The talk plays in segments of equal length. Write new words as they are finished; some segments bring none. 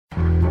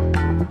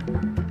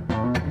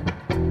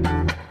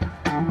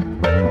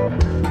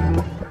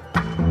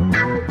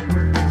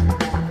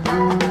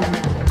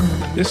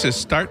This is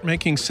Start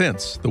Making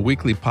Sense, the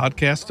weekly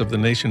podcast of The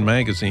Nation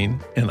magazine,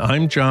 and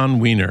I'm John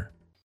Wiener.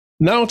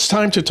 Now it's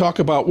time to talk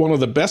about one of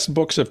the best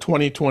books of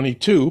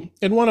 2022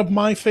 and one of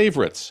my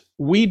favorites,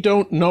 We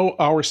Don't Know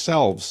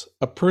Ourselves,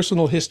 A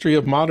Personal History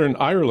of Modern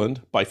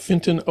Ireland by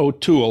Fintan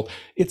O'Toole.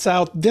 It's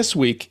out this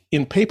week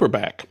in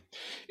paperback.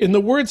 In the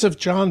words of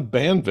John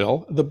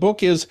Banville, the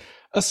book is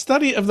a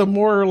study of the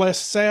more or less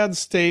sad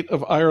state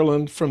of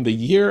Ireland from the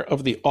year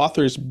of the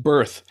author's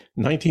birth,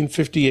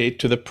 1958,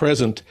 to the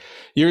present.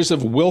 Years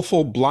of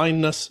willful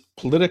blindness,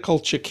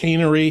 political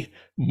chicanery,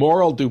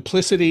 moral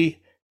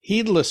duplicity,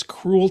 heedless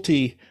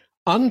cruelty,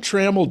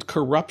 untrammeled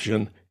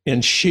corruption,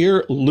 and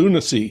sheer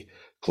lunacy,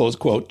 close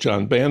quote,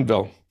 John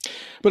Banville.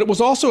 But it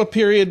was also a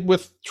period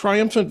with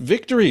triumphant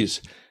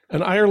victories,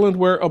 an Ireland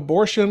where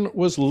abortion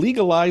was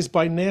legalized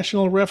by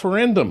national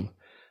referendum,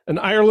 an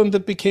Ireland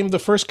that became the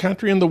first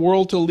country in the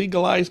world to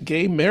legalize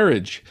gay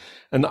marriage,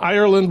 an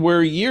Ireland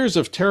where years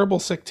of terrible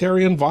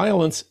sectarian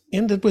violence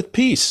ended with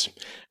peace,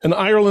 an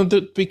Ireland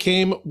that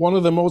became one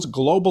of the most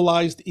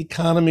globalized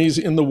economies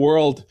in the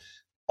world.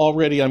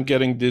 Already I'm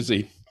getting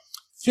dizzy.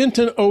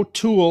 Fintan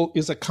O'Toole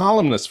is a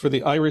columnist for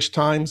the Irish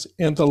Times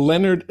and the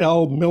Leonard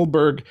L.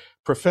 Milberg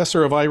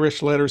Professor of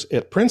Irish Letters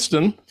at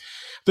Princeton.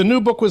 The new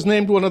book was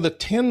named one of the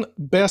 10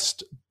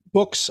 best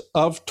books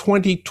of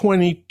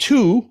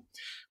 2022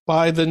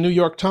 by the New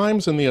York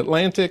Times and the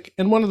Atlantic,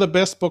 and one of the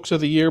best books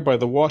of the year by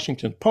the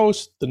Washington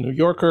Post, the New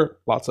Yorker,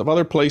 lots of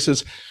other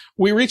places.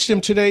 We reached him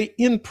today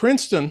in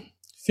Princeton.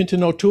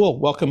 Fintan O'Toole,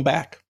 welcome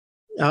back.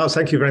 Oh,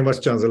 thank you very much,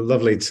 John. It's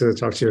lovely to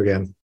talk to you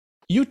again.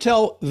 You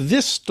tell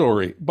this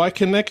story by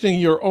connecting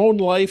your own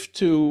life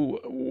to,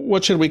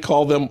 what should we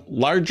call them,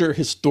 larger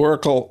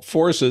historical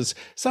forces.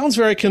 Sounds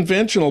very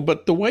conventional,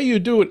 but the way you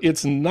do it,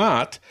 it's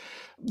not.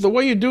 The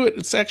way you do it,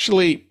 it's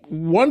actually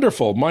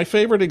wonderful. My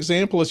favorite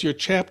example is your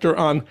chapter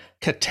on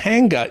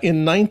Katanga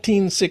in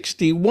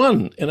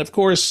 1961. And of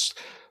course,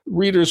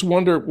 readers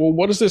wonder, well,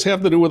 what does this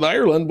have to do with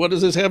Ireland? What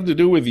does this have to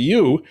do with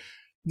you?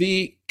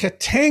 The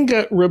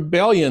Katanga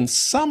Rebellion,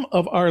 some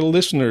of our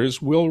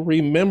listeners will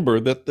remember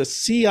that the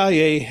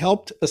CIA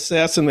helped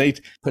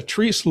assassinate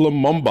Patrice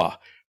Lumumba,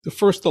 the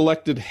first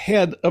elected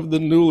head of the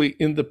newly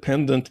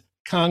independent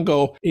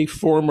Congo, a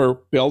former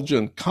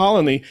Belgian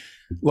colony.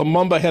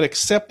 Lumumba had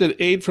accepted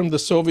aid from the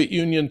Soviet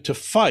Union to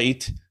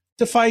fight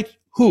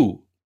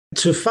who?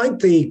 To fight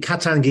the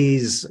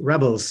Katangese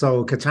rebels.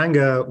 So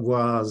Katanga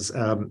was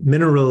a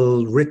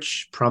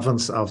mineral-rich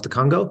province of the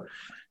Congo.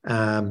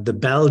 The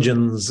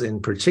Belgians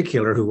in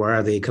particular, who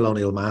were the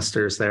colonial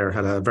masters there,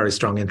 had a very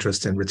strong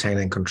interest in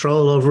retaining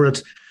control over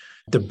it.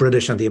 The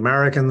British and the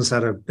Americans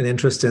had an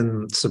interest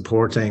in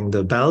supporting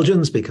the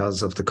Belgians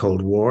because of the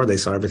Cold War. They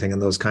saw everything in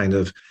those kind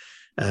of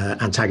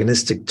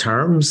antagonistic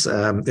terms.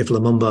 If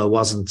Lumumba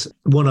wasn't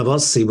one of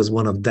us, he was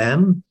one of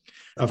them.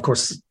 Of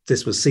course,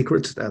 this was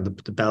secret, and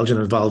the Belgian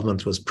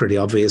involvement was pretty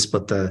obvious,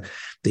 but the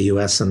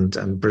US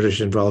and British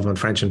involvement,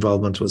 French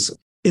involvement was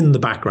in the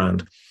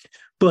background.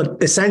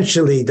 But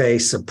essentially, they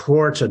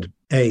supported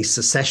a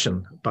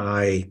secession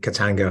by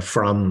Katanga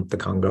from the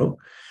Congo,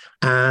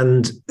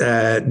 and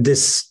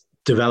this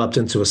developed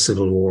into a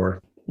civil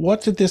war.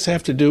 What did this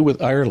have to do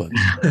with Ireland?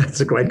 That's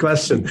a great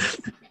question.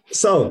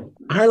 So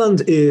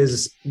Ireland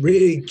is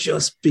really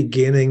just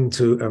beginning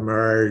to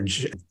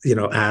emerge,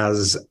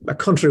 as a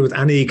country with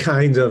any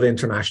kind of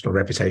international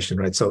reputation,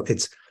 right? So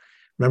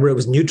remember, it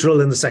was neutral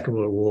in the Second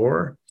World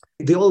War.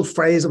 The old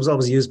phrase that was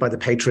always used by the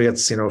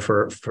patriots,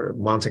 for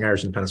wanting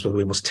Irish independence, was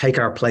we must take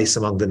our place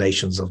among the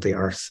nations of the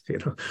earth,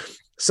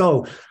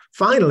 So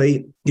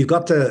finally, you've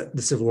got the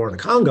civil war in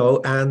the Congo,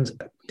 and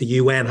the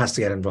UN has to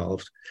get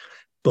involved.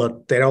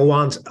 But they don't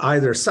want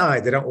either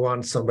side. They don't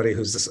want somebody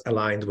who's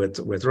aligned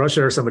with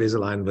Russia or somebody who's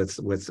aligned with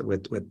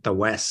the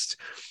West.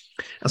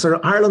 And so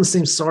Ireland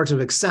seems sort of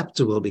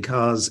acceptable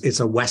because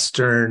it's a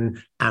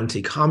Western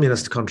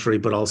anti-communist country,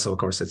 but also, of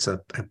course, it's a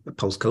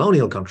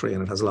post-colonial country,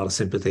 and it has a lot of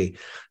sympathy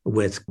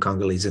with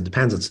Congolese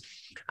independence.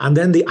 And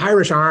then the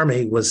Irish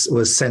army was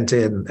sent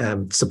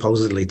in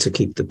supposedly to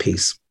keep the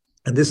peace.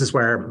 And this is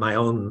where my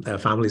own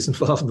family's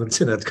involvement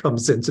in it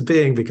comes into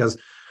being, because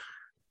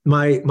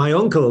my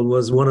uncle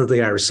was one of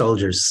the Irish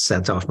soldiers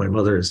sent off, my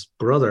mother's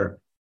brother,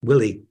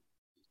 Willie.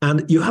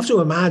 And you have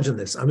to imagine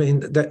this. I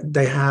mean,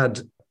 they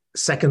had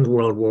Second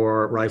World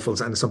War rifles,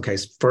 and in some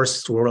case,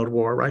 First World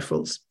War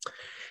rifles.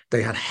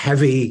 They had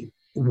heavy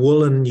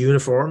woolen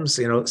uniforms,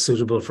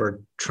 suitable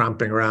for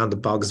tramping around the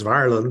bogs of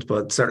Ireland,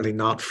 but certainly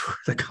not for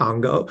the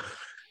Congo.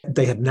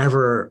 They had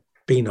never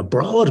been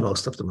abroad,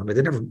 most of them. I mean,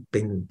 they'd never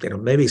been,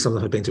 maybe some of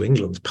them had been to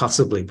England,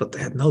 possibly, but they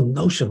had no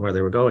notion where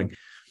they were going.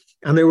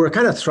 And they were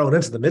kind of thrown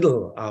into the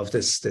middle of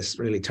this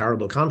really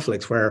terrible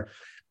conflict where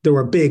there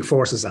were big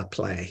forces at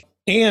play.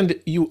 And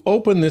you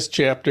open this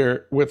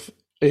chapter with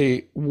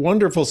a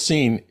wonderful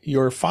scene.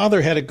 Your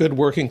father had a good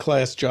working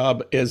class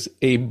job as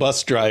a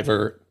bus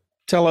driver.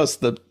 Tell us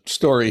the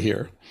story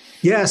here.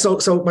 Yeah, so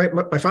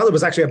my father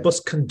was actually a bus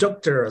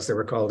conductor, as they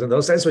were called in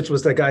those days, which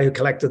was the guy who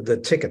collected the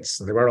tickets.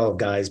 They were all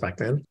guys back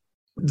then.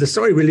 The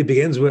story really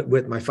begins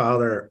with my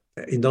father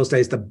in those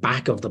days, the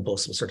back of the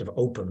bus was sort of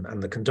open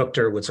and the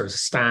conductor would sort of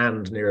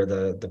stand near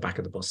the back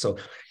of the bus. So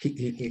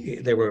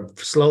they were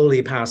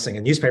slowly passing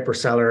a newspaper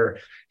seller.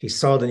 He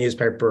saw the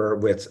newspaper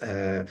with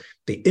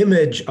the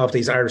image of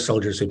these Irish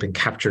soldiers who'd been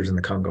captured in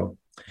the Congo.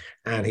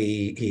 And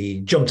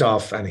he jumped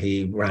off and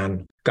he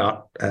ran,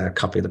 got a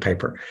copy of the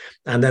paper,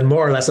 and then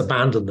more or less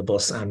abandoned the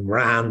bus and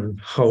ran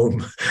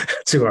home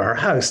to our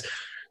house,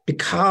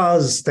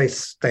 because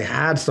they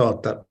had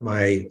thought that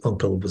my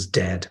uncle was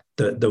dead.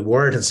 The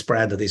word had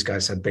spread that these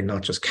guys had been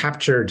not just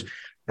captured,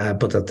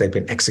 but that they'd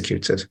been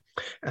executed.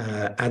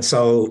 And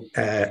so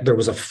there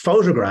was a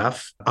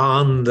photograph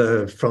on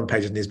the front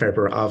page of the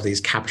newspaper of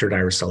these captured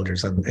Irish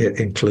soldiers, and it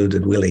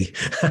included Willie.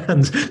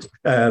 And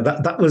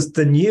that was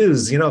the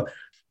news,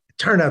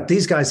 Turned out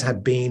these guys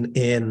had been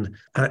in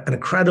an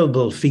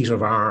incredible feat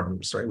of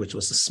arms, right, which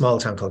was a small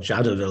town called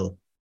Jadotville.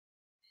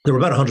 There were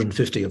about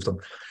 150 of them,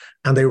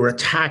 and they were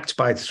attacked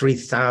by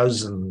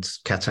 3,000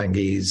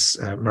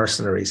 Katangese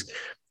mercenaries,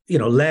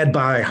 led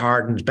by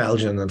hardened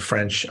Belgian and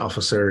French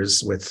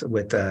officers with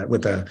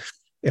a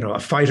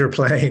fighter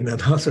plane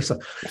and all sorts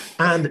of stuff.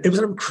 And it was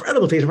an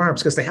incredible feat of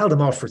arms because they held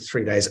them off for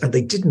 3 days and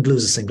they didn't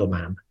lose a single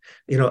man,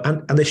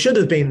 and they should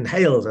have been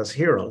hailed as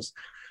heroes.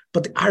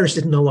 But the Irish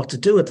didn't know what to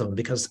do with them,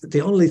 because the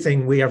only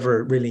thing we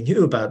ever really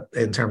knew about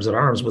in terms of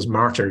arms was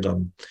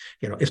martyrdom.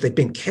 If they'd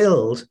been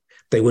killed,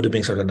 they would have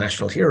been sort of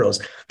national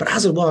heroes. But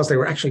as it was, they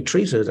were actually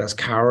treated as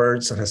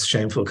cowards and as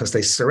shameful, because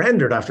they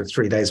surrendered after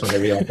 3 days when they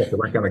realized that they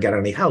weren't going to get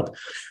any help.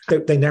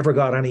 They never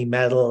got any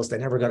medals. They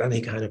never got any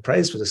kind of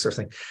praise for this sort of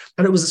thing.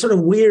 And it was a sort of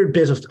weird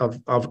bit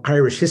of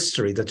Irish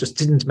history that just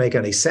didn't make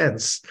any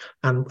sense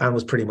and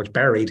was pretty much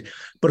buried.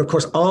 But of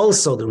course,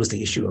 also there was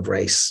the issue of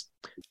race.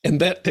 And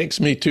that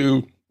takes me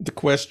to the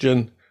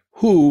question,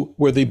 who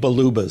were the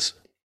Balubas?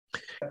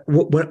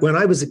 When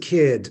I was a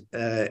kid,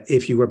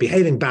 if you were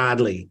behaving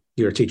badly,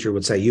 your teacher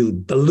would say, "You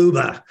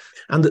Baluba."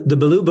 And the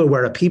Baluba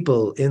were a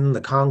people in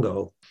the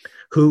Congo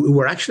who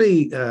were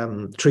actually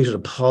treated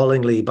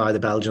appallingly by the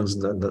Belgians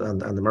and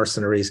the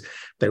mercenaries.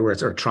 They were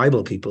sort of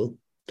tribal people,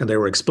 and they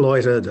were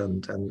exploited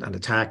and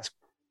attacked.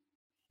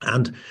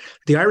 And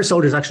the Irish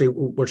soldiers actually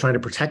were trying to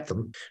protect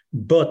them,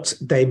 but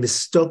they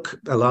mistook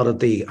a lot of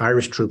the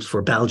Irish troops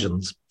for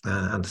Belgians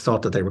and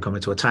thought that they were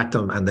coming to attack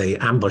them, and they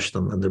ambushed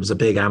them. And there was a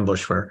big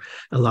ambush where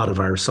a lot of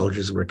Irish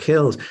soldiers were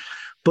killed.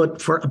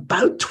 But for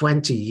about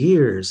 20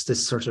 years,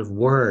 this sort of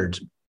word,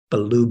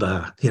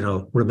 Baluba,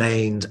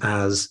 remained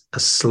as a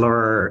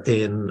slur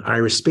in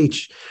Irish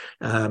speech.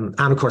 And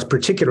of course,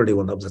 particularly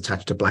one that was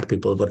attached to Black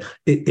people. But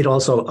it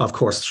also, of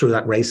course, through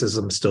that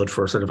racism, stood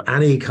for sort of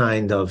any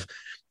kind of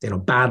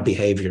bad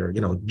behavior.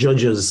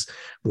 Judges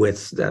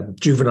with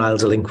juvenile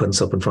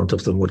delinquents up in front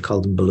of them would call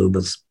them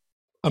Balubas.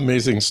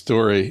 Amazing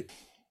story.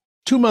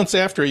 2 months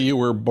after you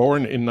were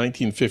born in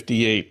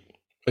 1958,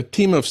 a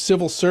team of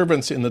civil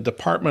servants in the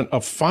Department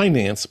of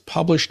Finance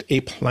published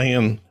a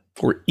plan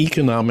for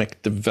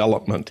economic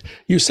development.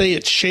 You say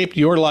it shaped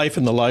your life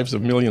and the lives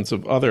of millions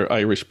of other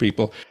Irish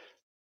people.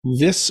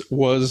 This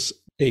was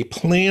a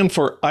plan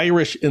for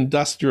Irish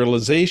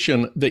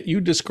industrialization that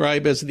you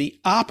describe as the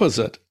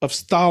opposite of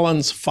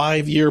Stalin's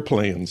 5-year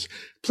plans.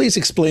 Please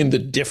explain the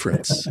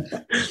difference.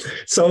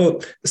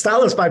 So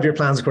Stalin's 5-year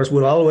plans, of course,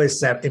 would always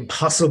set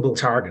impossible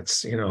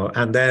targets,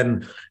 and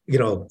then,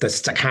 the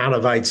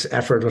Stakhanovite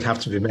effort would have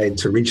to be made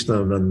to reach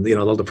them. And,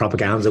 all the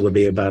propaganda would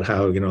be about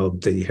how,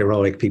 the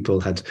heroic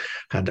people had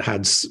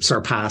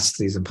surpassed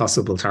these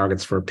impossible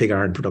targets for pig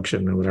iron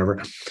production and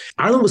whatever.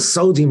 Ireland was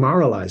so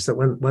demoralized that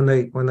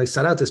when they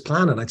set out this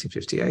plan in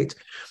 1958,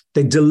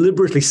 they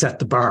deliberately set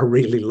the bar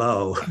really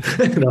low,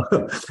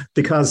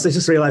 because they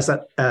just realized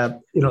that,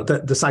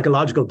 the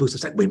psychological boost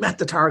of saying, we met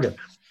the target.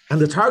 And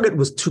the target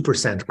was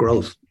 2%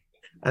 growth.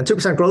 And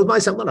 2% growth might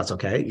say, well, that's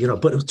okay,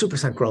 but it was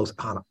 2% growth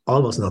on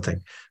almost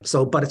nothing.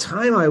 So by the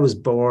time I was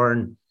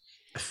born,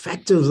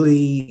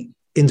 effectively,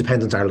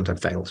 independent Ireland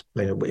had failed.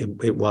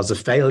 It was a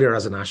failure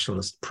as a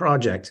nationalist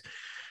project,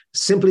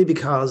 simply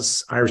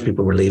because Irish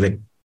people were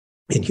leaving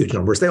in huge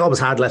numbers. They always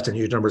had left in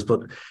huge numbers,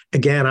 but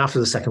again, after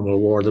the Second World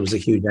War, there was a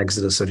huge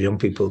exodus of young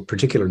people,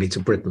 particularly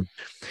to Britain,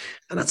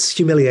 and that's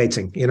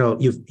humiliating.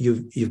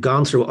 You've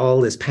gone through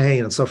all this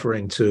pain and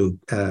suffering to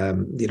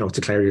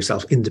declare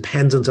yourself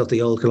independent of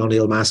the old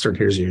colonial master, and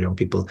here's your young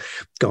people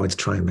going to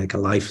try and make a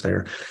life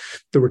there.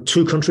 There were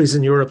 2 countries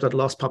in Europe that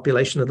lost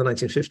population in the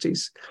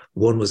 1950s.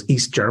 One was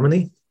East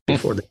Germany,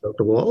 before they built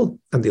the wall,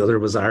 and the other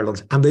was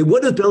Ireland. And they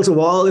would have built a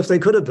wall if they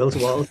could have built a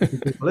wall to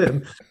keep people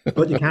in.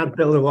 But you can't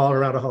build a wall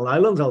around a whole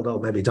island, although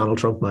maybe Donald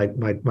Trump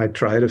might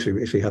try it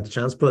if he had the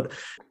chance. But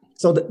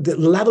so the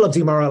level of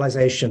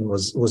demoralization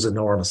was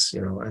enormous,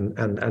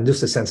 and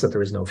just a sense that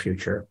there is no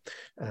future.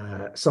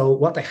 So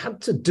what they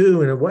had to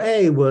do, in a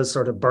way, was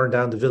sort of burn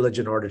down the village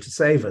in order to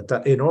save it.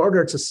 That in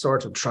order to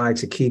sort of try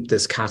to keep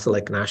this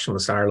Catholic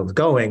nationalist Ireland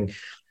going,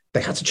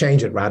 they had to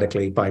change it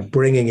radically by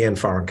bringing in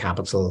foreign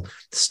capital,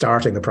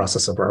 starting the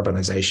process of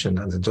urbanization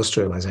and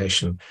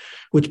industrialization,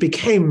 which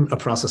became a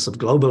process of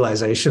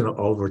globalization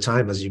over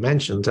time, as you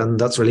mentioned. And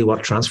that's really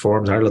what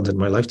transformed Ireland in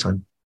my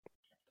lifetime.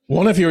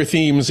 One of your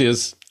themes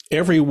is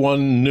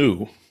everyone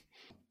knew.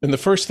 And the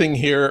first thing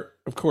here,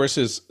 of course,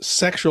 is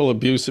sexual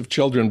abuse of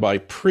children by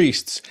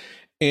priests.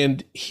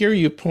 And here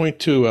you point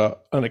to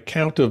an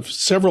account of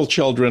several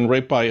children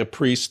raped by a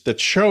priest that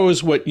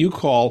shows what you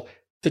call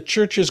the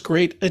church's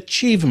great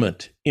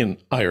achievement in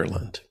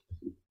Ireland.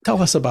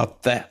 Tell us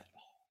about that.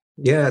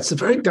 Yeah, it's a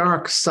very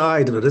dark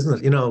side of it,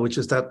 isn't it? Which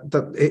is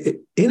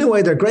that in a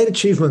way, their great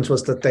achievement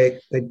was that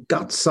they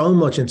got so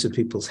much into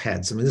people's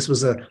heads. I mean, this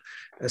was a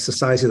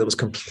society that was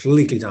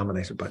completely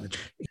dominated by the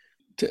church.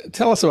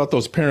 Tell us about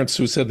those parents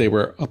who said they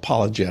were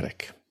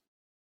apologetic.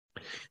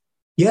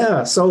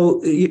 Yeah, so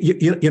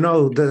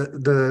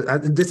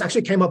this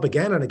actually came up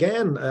again and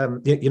again.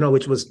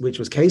 Which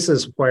was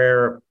cases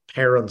where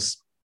parents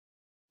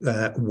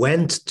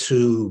went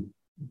to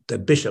the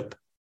bishop,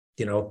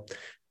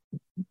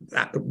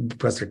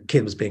 because their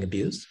kid was being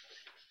abused,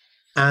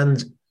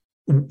 and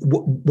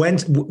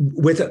went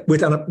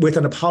with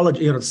an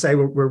apology, to say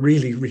we're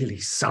really, really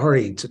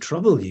sorry to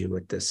trouble you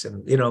with this,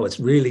 and it's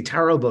really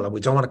terrible, and we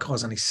don't want to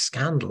cause any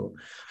scandal,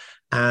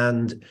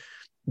 and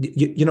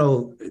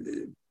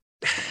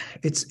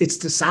it's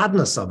the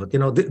sadness of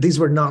it. These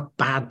were not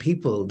bad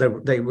people.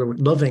 They were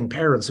loving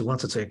parents who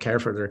wanted to care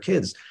for their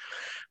kids,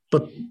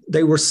 but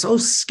they were so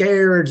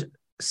scared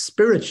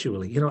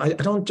spiritually. I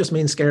don't just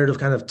mean scared of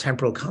kind of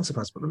temporal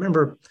consequence, but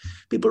remember,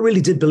 people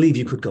really did believe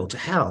you could go to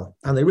hell,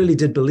 and they really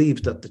did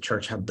believe that the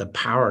church had the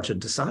power to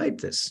decide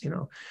this,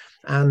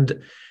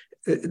 and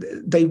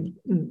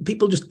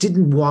people just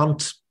didn't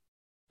want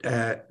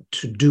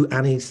to do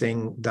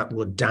anything that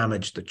would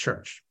damage the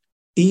church,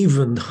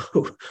 even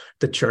though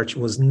the church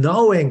was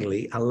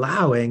knowingly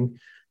allowing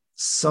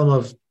some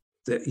of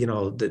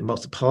the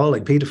most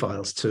appalling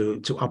pedophiles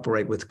to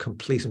operate with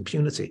complete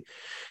impunity.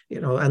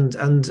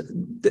 And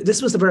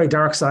this was the very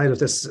dark side of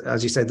this,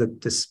 as you said,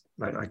 that this,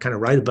 I kind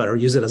of write about or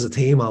use it as a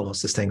theme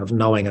almost, this thing of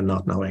knowing and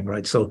not knowing,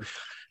 right? So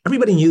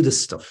everybody knew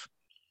this stuff.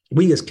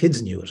 We as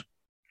kids knew it.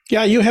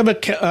 Yeah, you have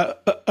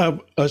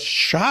a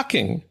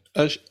shocking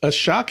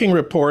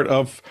report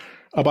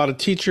about a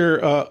teacher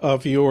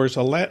of yours,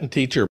 a Latin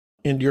teacher,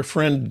 and your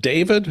friend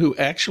David, who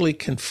actually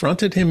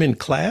confronted him in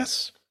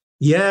class.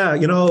 Yeah,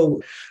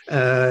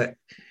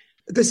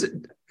 this.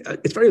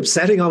 It's very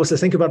upsetting always to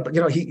think about, but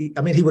he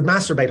would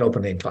masturbate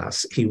openly in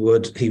class. He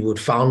would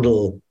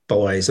fondle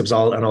boys. It was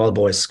an all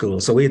boys school.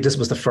 So this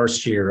was the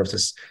first year of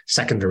this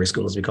secondary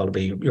school, as we call it,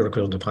 your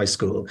equivalent of high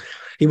school.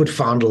 He would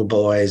fondle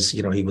boys.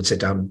 He would sit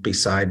down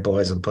beside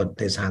boys and put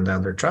his hand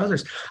down their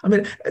trousers. I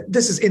mean,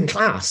 this is in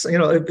class,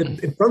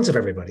 in front of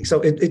everybody. So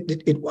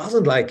it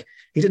wasn't like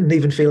he didn't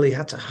even feel he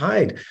had to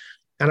hide.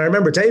 And I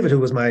remember David, who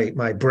was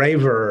my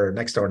braver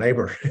next door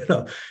neighbor,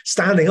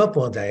 standing up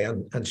one day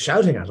and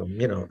shouting at him,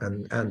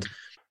 and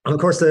of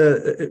course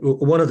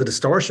one of the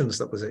distortions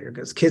that was there,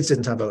 because kids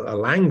didn't have a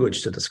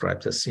language to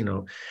describe this,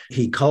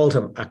 he called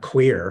him a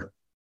queer,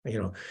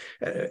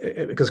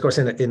 because of course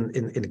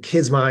in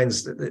kids'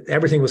 minds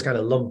everything was kind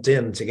of lumped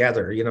in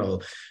together.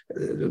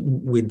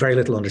 We had very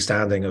little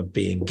understanding of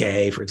being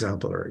gay, for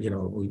example, or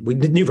we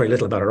knew very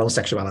little about our own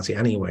sexuality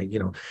anyway.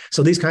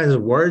 So these kinds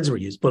of words were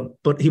used,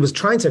 but he was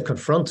trying to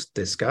confront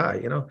this guy,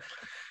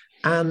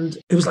 and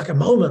it was like a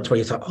moment where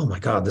you thought, oh my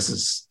God, this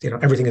is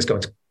everything is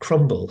going to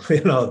crumble,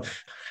 and of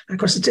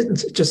course it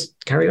didn't. It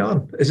just carried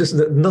on. It's just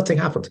nothing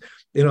happened,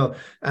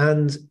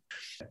 and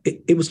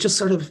it was just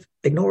sort of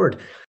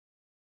ignored.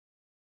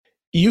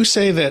 You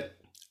say that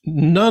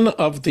none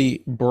of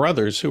the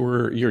brothers who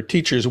were your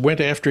teachers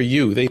went after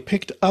you. They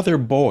picked other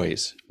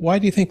boys. Why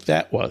do you think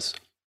that was?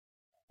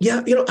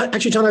 Yeah,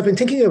 actually, John, I've been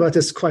thinking about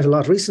this quite a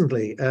lot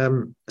recently.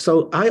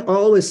 So I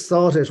always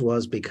thought it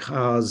was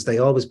because they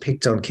always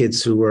picked on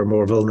kids who were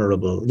more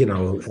vulnerable,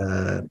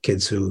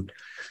 kids who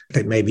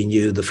they maybe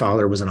knew the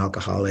father was an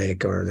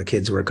alcoholic, or the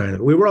kids were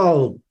we were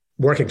all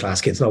working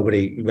class kids.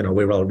 Nobody,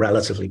 we were all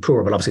relatively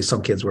poor, but obviously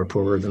some kids were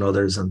poorer than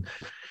others. And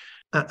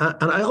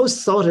I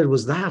always thought it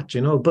was that,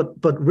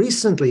 but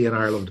recently in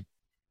Ireland,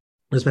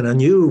 there's been a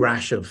new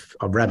rash of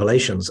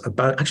revelations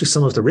about actually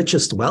some of the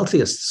richest,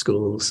 wealthiest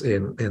schools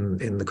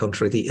in the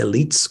country, the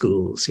elite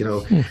schools,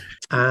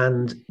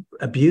 and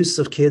abuse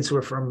of kids who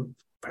are from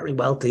very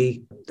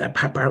wealthy,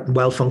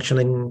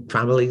 well-functioning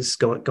families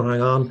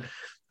going on.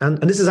 And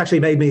this has actually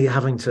made me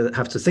have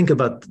to think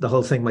about the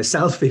whole thing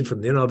myself,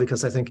 even,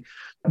 because I think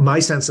my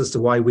sense as to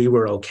why we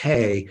were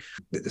okay,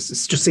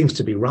 this just seems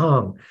to be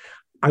wrong.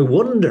 I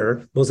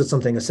wonder, was it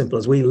something as simple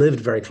as we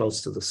lived very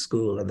close to the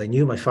school and they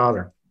knew my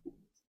father?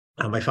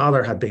 And my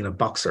father had been a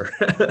boxer.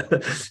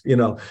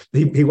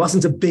 He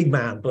wasn't a big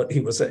man, but he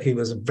was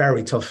a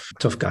very tough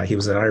guy. He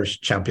was an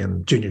Irish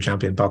champion, junior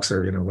champion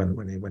boxer,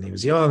 when he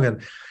was young.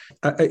 And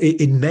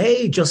it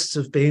may just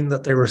have been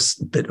that they were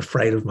a bit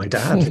afraid of my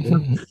dad.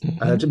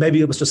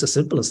 Maybe it was just as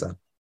simple as that.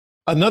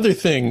 Another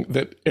thing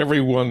that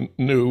everyone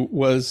knew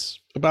was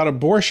about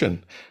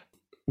abortion.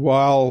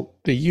 while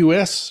the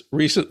U.S.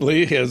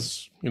 recently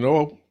has,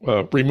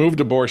 removed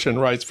abortion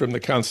rights from the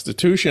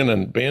Constitution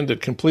and banned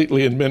it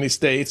completely in many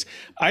states,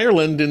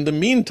 Ireland, in the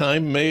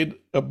meantime, made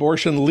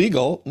abortion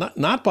legal,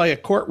 not by a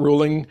court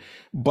ruling,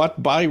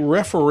 but by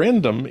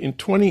referendum in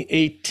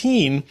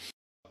 2018.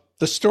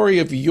 The story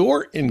of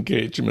your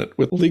engagement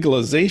with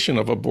legalization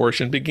of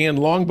abortion began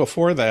long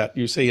before that.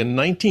 You say in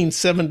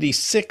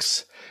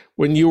 1976,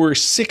 when you were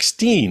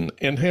 16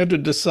 and had to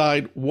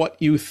decide what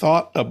you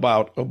thought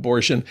about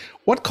abortion.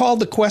 What called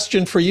the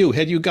question for you?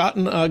 Had you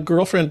gotten a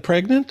girlfriend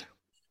pregnant?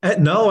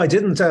 No, I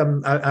didn't.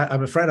 I'm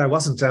afraid I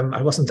wasn't.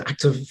 I wasn't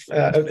active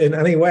in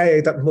any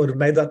way that would have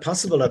made that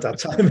possible at that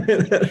time.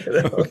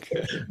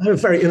 Okay. I'm a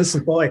very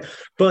innocent boy,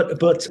 but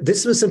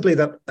this was simply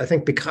that I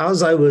think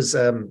because I was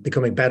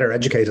becoming better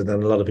educated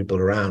than a lot of people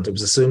around, it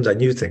was assumed I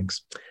knew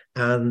things.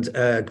 And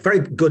a very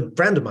good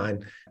friend of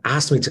mine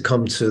asked me to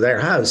come to their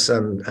house,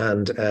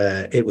 and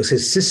it was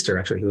his sister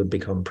actually who had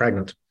become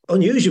pregnant.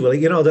 Unusually,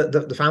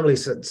 the family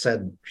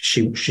said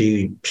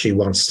she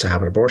wants to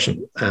have an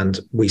abortion,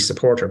 and we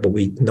support her, but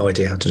we no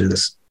idea how to do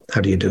this.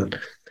 How do you do it?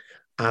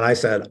 And I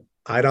said,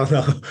 I don't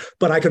know,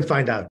 but I can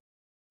find out.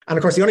 And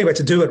of course, the only way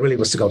to do it really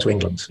was to go to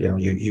England.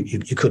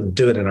 You couldn't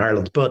do it in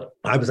Ireland, but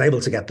I was able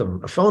to get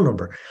them a phone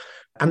number.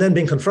 And then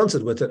being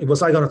confronted with it,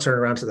 was I going to turn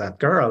around to that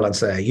girl and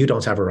say, you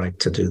don't have a right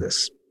to do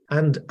this?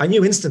 And I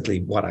knew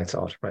instantly what I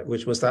thought, right,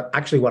 which was that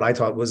actually what I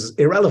thought was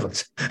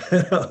irrelevant.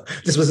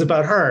 This was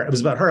about her. It was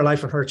about her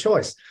life and her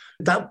choice.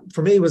 That,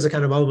 for me, was a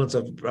kind of moment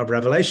of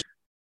revelation.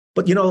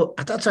 But,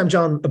 at that time,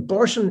 John,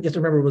 abortion, you have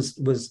to remember,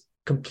 was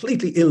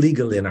completely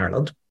illegal in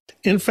Ireland.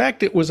 In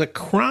fact, it was a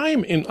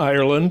crime in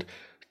Ireland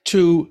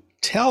to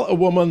tell a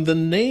woman the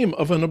name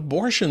of an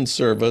abortion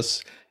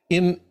service.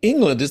 In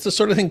England, it's the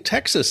sort of thing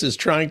Texas is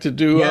trying to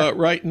do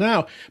right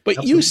now. But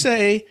absolutely. You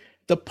say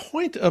the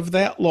point of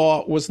that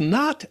law was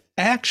not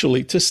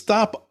actually to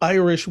stop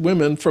Irish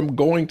women from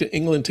going to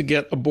England to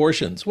get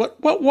abortions. What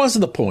was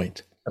the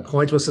point? The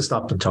point was to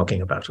stop them talking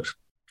about it.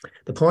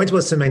 The point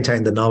was to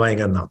maintain the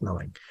knowing and not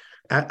knowing.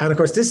 And of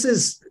course, this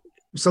is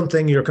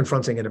something you're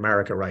confronting in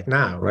America right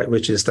now, right?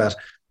 Which is that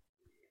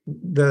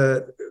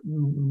the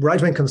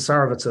right-wing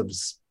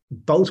conservatives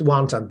both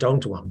want and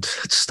don't want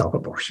to stop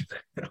abortion.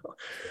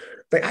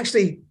 They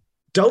actually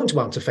don't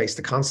want to face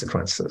the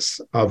consequences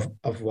of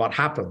what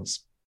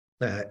happens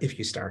if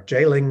you start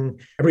jailing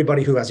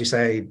everybody who, as you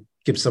say,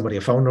 gives somebody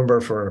a phone number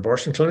for an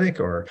abortion clinic,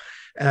 or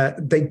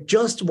they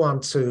just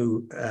want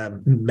to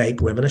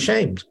make women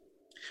ashamed.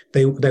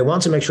 They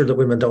want to make sure that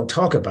women don't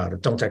talk about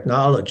it, don't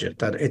acknowledge it,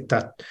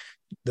 that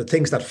the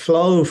things that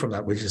flow from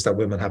that, which is that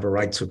women have a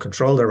right to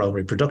control their own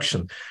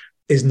reproduction,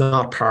 is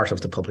not part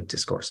of the public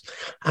discourse.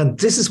 And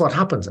this is what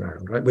happens in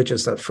Ireland, right? Which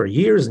is that for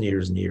years and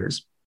years and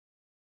years,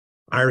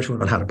 Irish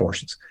women had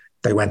abortions.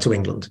 They went to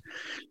England.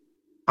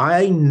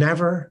 I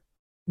never,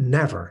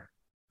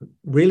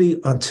 really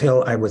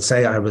until I would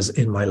say I was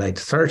in my late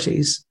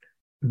 30s,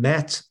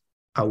 met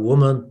a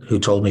woman who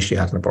told me she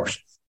had an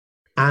abortion.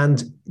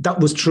 And that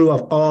was true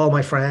of all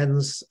my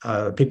friends,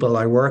 people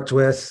I worked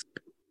with.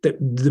 There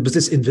was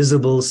this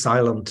invisible,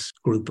 silent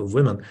group of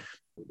women,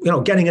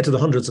 getting into the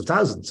hundreds of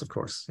thousands, of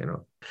course,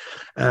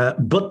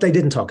 but they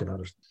didn't talk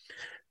about it.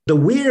 The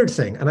weird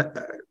thing, and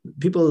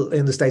people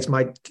in the States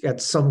might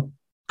get some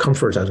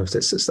comfort out of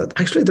this, is that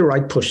actually the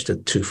right pushed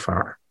it too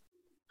far.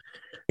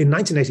 In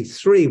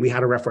 1983, we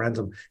had a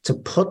referendum to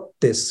put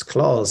this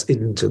clause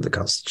into the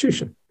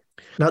Constitution.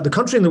 Now, the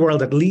country in the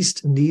world that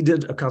least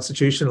needed a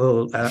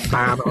constitutional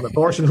ban on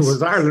abortion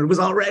was Ireland. It was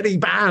already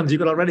banned. You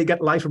could already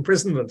get life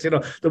imprisonment.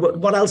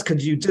 What else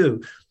could you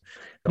do?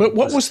 But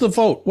what was the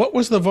vote? What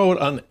was the vote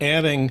on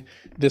adding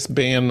this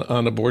ban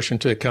on abortion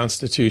to the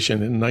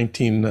Constitution in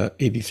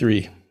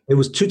 1983? It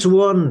was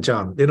 2-1,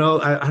 John.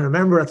 I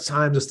remember at the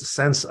time just a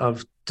sense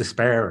of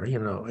despair.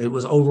 It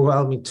was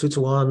overwhelming,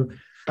 2-1.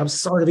 I'm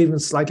sort of even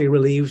slightly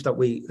relieved that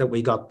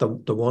we got the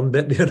one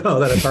bit, that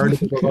a third of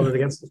people voted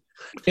against it.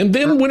 And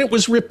then when it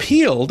was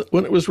repealed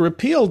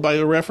by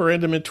the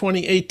referendum in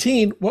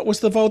 2018, what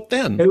was the vote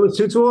then? It was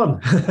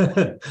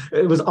 2-1.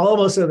 It was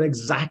almost an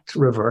exact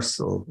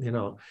reversal,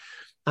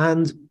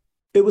 And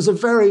it was a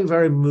very,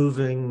 very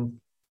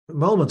moving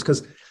moment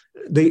because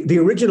the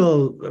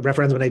original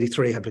referendum in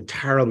 83 had been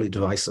terribly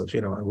divisive,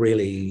 and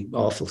really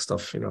awful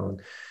stuff,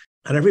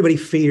 and everybody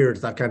feared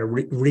that kind of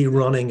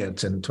rerunning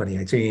it in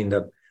 2018.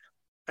 That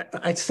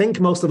I think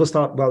most of us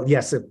thought, well,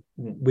 yes,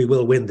 we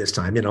will win this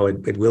time,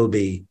 it will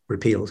be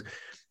repealed,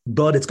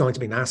 but it's going to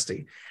be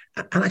nasty.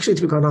 And actually,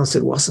 to be quite honest,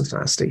 it wasn't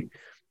nasty.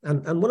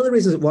 And one of the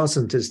reasons it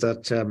wasn't is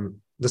that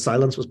the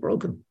silence was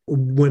broken.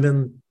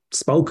 Women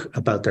spoke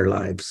about their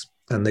lives,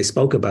 and they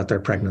spoke about their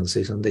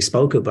pregnancies, and they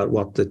spoke about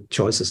what the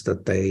choices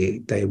that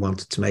they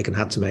wanted to make and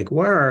had to make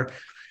were.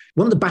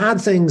 One of the bad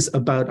things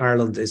about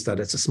Ireland is that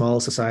it's a small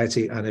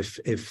society, and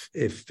if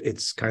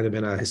it's kind of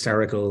in a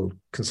hysterical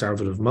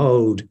conservative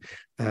mode,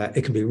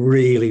 it can be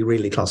really,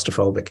 really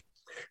claustrophobic.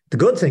 The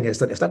good thing is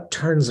that if that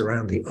turns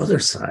around the other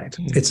side,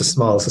 it's a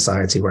small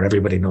society where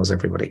everybody knows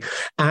everybody,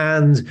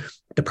 and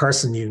the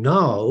person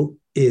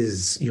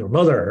is your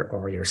mother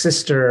or your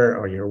sister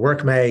or your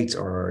workmate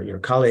or your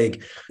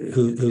colleague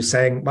who's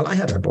saying, well, I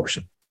had an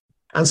abortion.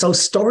 And so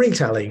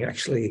storytelling,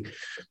 actually,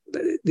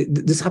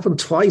 this happened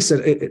twice.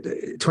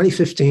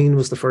 2015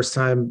 was the first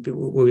time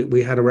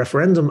we had a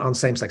referendum on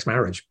same-sex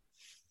marriage.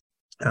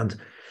 And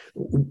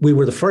we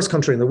were the first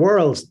country in the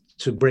world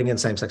to bring in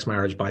same-sex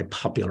marriage by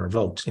popular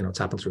vote. It's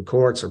happened through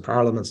courts or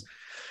parliaments.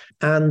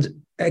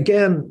 And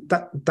again,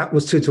 that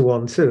was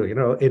 2-1 too,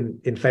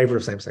 in favor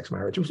of same-sex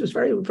marriage, which was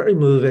very, very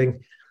moving.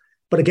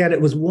 But again,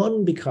 it was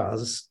won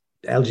because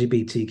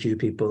LGBTQ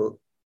people,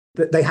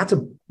 they had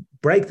to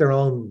break their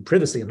own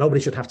privacy, and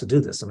nobody should have to do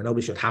this. I mean,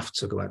 nobody should have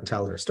to go out and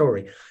tell their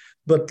story.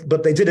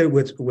 But they did it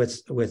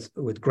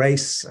with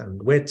grace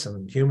and wit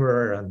and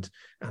humor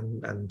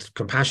and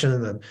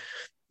compassion, and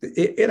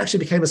it actually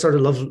became a sort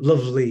of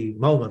lovely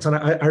moment. And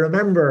I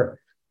remember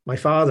my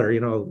father,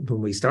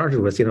 whom we started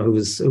with, who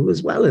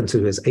was well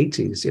into his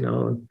 80s,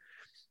 and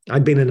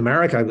I'd been in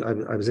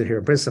America. I was in here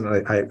in Princeton.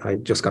 I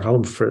just got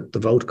home for the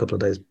vote a couple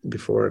of days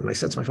before, and I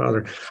said to my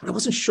father, I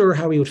wasn't sure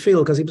how he would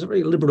feel because he was a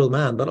very liberal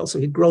man, but also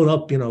he'd grown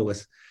up,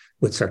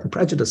 with certain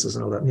prejudices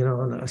and all that,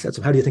 And I said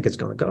to him, how do you think it's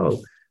going to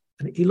go?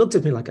 And he looked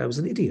at me like I was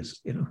an idiot.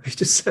 He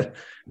just said,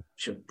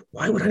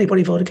 why would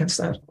anybody vote against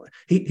that?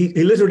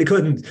 He literally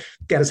couldn't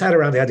get his head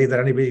around the idea that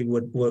anybody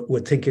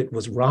would think it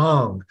was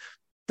wrong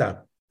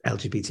that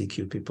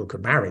LGBTQ people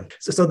could marry.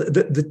 So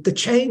the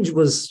change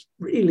was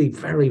really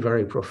very,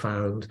 very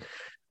profound.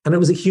 And it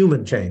was a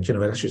human change. It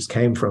actually just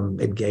came from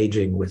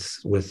engaging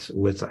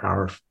with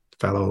our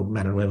fellow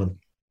men and women.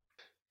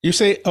 You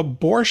say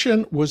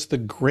abortion was the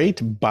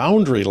great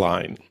boundary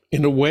line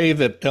in a way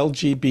that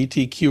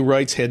LGBTQ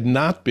rights had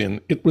not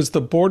been. It was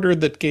the border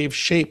that gave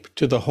shape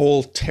to the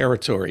whole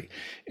territory.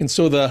 And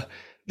so the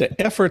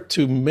effort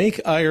to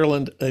make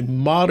Ireland a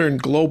modern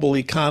global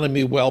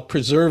economy while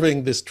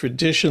preserving this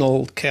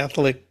traditional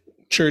Catholic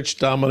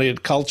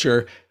Church-dominated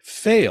culture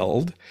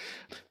failed.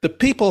 The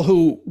people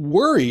who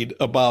worried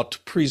about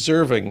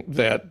preserving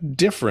that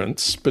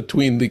difference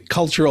between the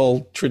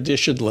cultural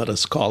tradition, let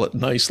us call it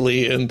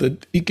nicely, and the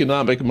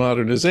economic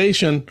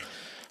modernization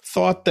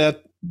thought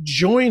that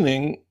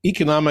joining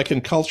economic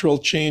and cultural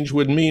change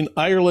would mean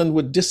Ireland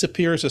would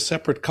disappear as a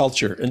separate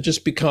culture and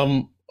just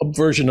become a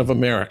version of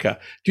America.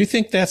 Do you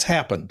think that's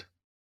happened?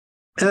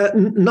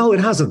 No, it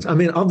hasn't. I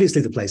mean,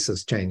 obviously the place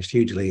has changed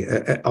hugely.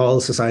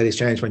 All societies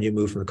change when you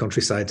move from the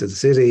countryside to the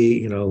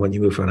city, when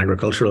you move from an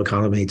agricultural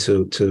economy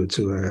to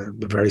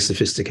a very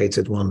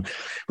sophisticated one.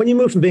 When you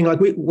move from being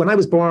when I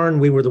was born,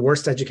 we were the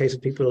worst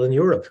educated people in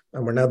Europe,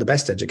 and we're now the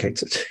best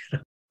educated.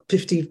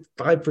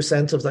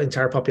 55% of the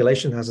entire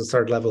population has a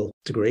third level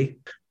degree.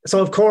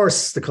 So of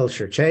course the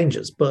culture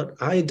changes,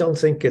 but I don't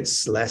think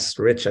it's less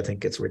rich. I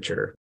think it's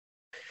richer.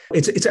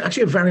 It's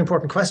actually a very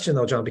important question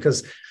though, John,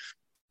 because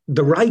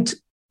the right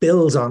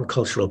builds on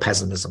cultural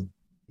pessimism.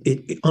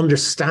 It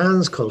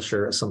understands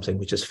culture as something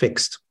which is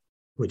fixed,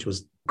 which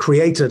was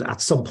created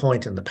at some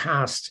point in the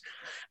past,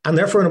 and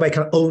therefore in a way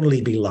can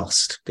only be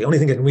lost. The only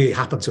thing that can really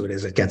happen to it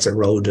is it gets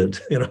eroded,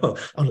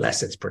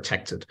 unless it's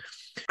protected.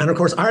 And of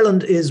course,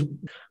 Ireland is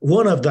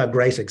one of the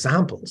great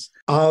examples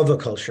of a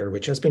culture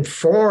which has been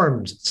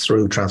formed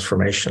through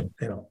transformation,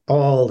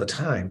 all the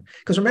time.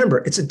 Because remember,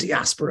 it's a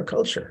diaspora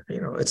culture.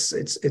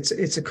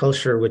 It's a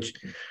culture which,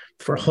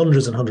 for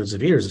hundreds and hundreds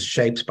of years, is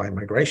shaped by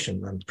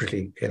migration, and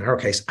particularly in our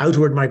case,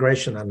 outward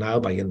migration, and now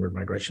by inward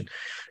migration.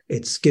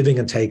 It's giving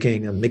and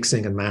taking and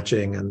mixing and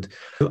matching. And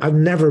I've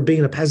never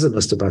been a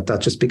pessimist about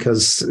that, just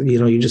because,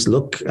 you just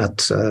look at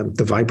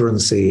the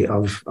vibrancy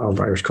of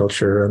Irish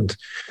culture. And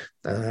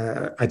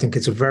I think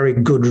it's a very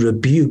good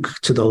rebuke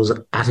to those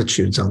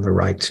attitudes on the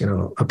right,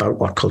 about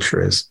what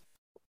culture is.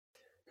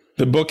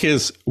 The book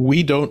is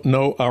We Don't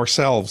Know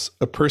Ourselves,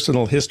 A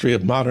Personal History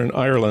of Modern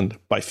Ireland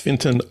by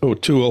Fintan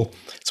O'Toole.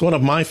 It's one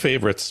of my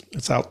favorites.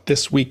 It's out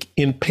this week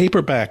in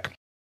paperback.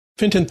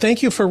 Fintan,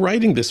 thank you for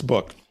writing this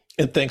book,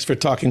 and thanks for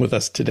talking with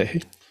us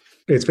today.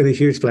 It's been a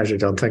huge pleasure,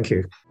 John. Thank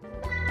you.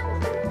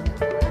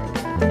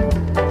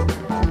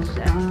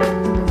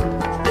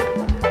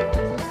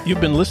 You've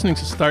been listening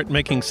to Start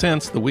Making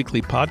Sense, the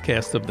weekly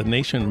podcast of The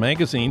Nation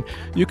magazine.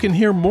 You can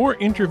hear more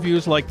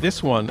interviews like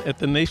this one at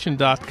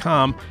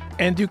thenation.com,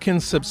 and you can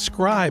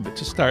subscribe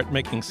to Start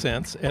Making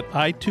Sense at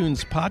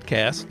iTunes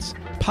Podcasts,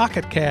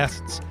 Pocket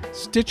Casts,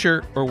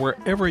 Stitcher, or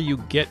wherever you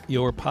get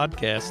your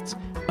podcasts.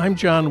 I'm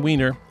John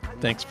Wiener.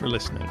 Thanks for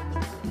listening.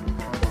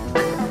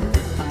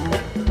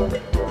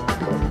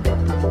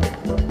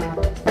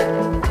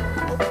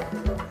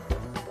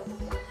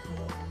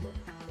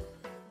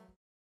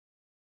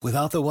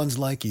 Without the ones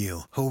like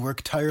you, who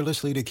work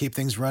tirelessly to keep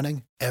things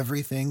running,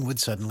 everything would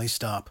suddenly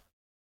stop.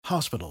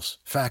 Hospitals,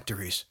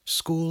 factories,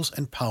 schools,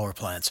 and power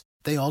plants,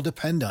 they all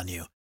depend on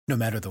you. No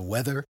matter the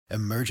weather,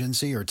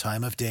 emergency, or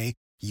time of day,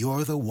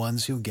 you're the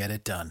ones who get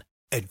it done.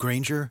 At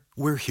Grainger,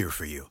 we're here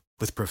for you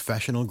with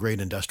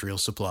professional-grade industrial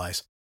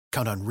supplies.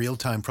 Count on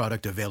real-time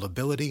product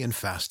availability and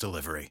fast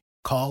delivery.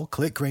 Call,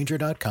 click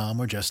Grainger.com,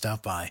 or just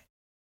stop by.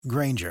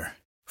 Grainger,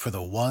 for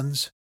the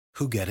ones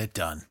who get it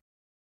done.